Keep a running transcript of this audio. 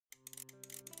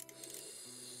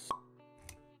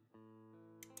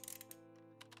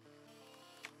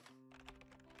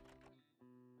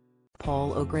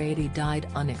Paul O'Grady died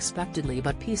unexpectedly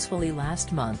but peacefully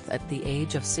last month at the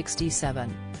age of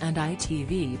 67, and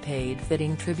ITV paid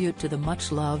fitting tribute to the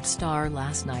much-loved star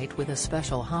last night with a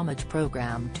special homage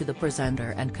program to the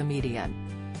presenter and comedian.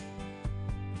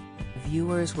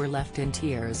 Viewers were left in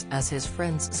tears as his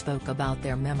friends spoke about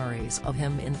their memories of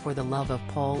him in For the Love of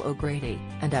Paul O'Grady,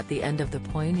 and at the end of the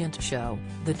poignant show,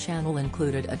 the channel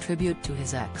included a tribute to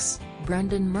his ex,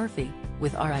 Brendan Murphy,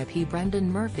 with R.I.P. Brendan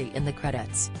Murphy in the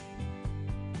credits.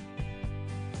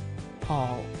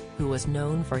 Paul, who was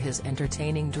known for his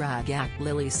entertaining drag act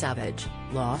Lily Savage,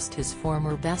 lost his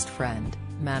former best friend,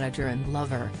 manager and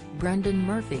lover, Brendan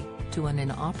Murphy, to an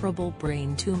inoperable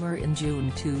brain tumor in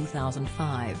June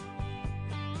 2005.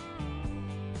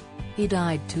 He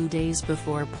died 2 days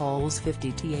before Paul's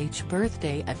 50th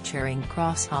birthday at Charing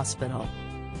Cross Hospital.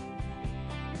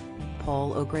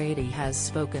 Paul O'Grady has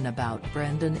spoken about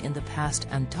Brendan in the past,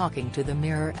 and talking to the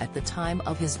Mirror at the time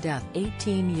of his death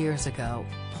 18 years ago,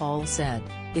 Paul said,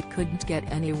 "It couldn't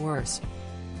get any worse.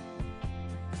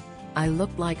 I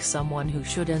looked like someone who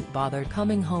shouldn't bother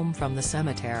coming home from the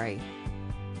cemetery.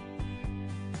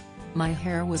 My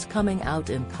hair was coming out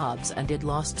in cobs and I'd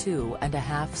lost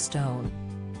 2.5 stone.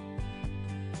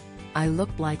 I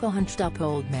looked like a hunched-up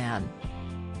old man.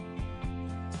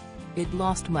 I'd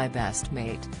lost my best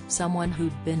mate, someone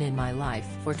who'd been in my life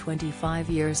for 25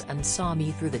 years and saw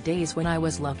me through the days when I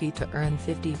was lucky to earn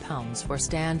 £50 for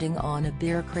standing on a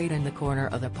beer crate in the corner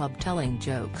of the pub telling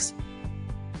jokes.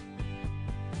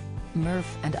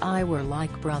 Murph and I were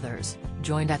like brothers,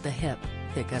 joined at the hip,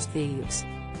 thick as thieves.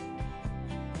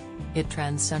 It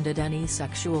transcended any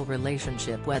sexual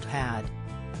relationship we'd had.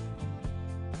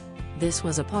 This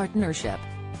was a partnership,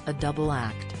 a double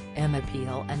act, Emma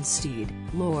Peel and Steed,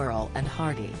 Laurel and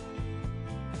Hardy.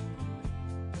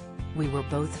 We were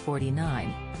both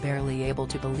 49, barely able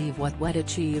to believe what we'd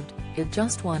achieved. It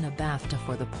just won a BAFTA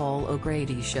for the Paul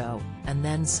O'Grady Show, and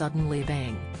then suddenly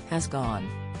bang, has gone."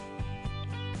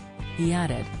 He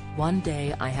added, "One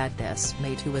day I had this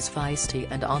mate who was feisty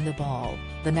and on the ball,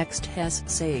 the next Hess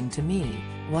saying to me,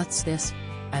 'What's this?'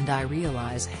 and I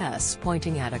realize Hess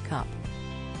pointing at a cup.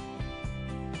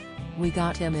 We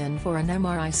got him in for an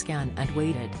MRI scan and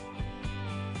waited.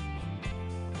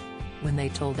 When they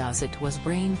told us it was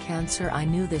brain cancer, I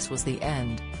knew this was the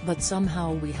end, but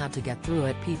somehow we had to get through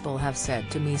it. People have said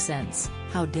to me since,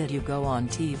 'How did you go on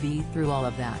TV through all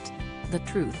of that?' The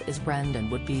truth is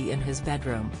Brendan would be in his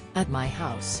bedroom, at my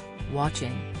house,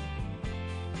 watching.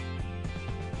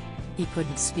 He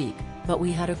couldn't speak, but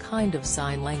we had a kind of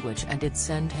sign language and it'd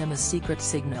send him a secret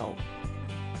signal.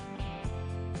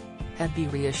 I'd be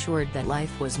reassured that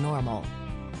life was normal.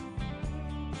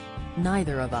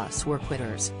 Neither of us were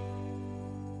quitters.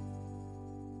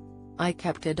 I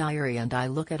kept a diary and I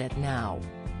look at it now.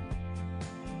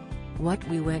 What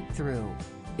we went through.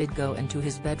 I'd go into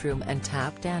his bedroom and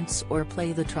tap dance or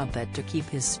play the trumpet to keep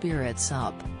his spirits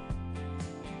up."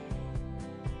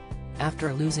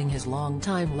 After losing his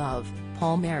longtime love,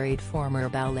 Paul married former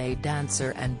ballet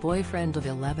dancer and boyfriend of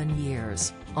 11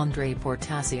 years, Andre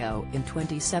Portasio, in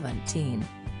 2017.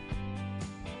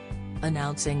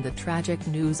 Announcing the tragic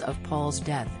news of Paul's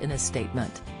death in a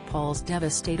statement, Paul's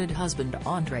devastated husband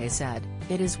Andre said,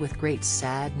 "It is with great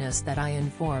sadness that I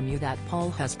inform you that Paul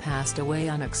has passed away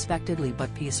unexpectedly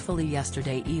but peacefully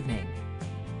yesterday evening.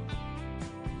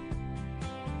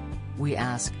 We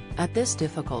ask, at this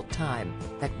difficult time,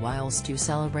 that whilst you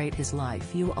celebrate his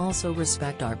life you also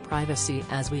respect our privacy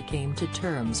as we came to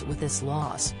terms with this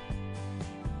loss.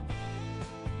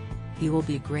 He will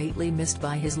be greatly missed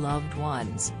by his loved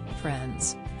ones,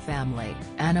 friends, family,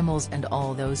 animals and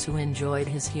all those who enjoyed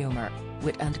his humor,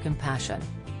 wit and compassion.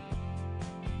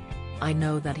 I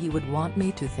know that he would want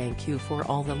me to thank you for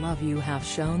all the love you have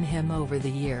shown him over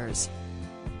the years."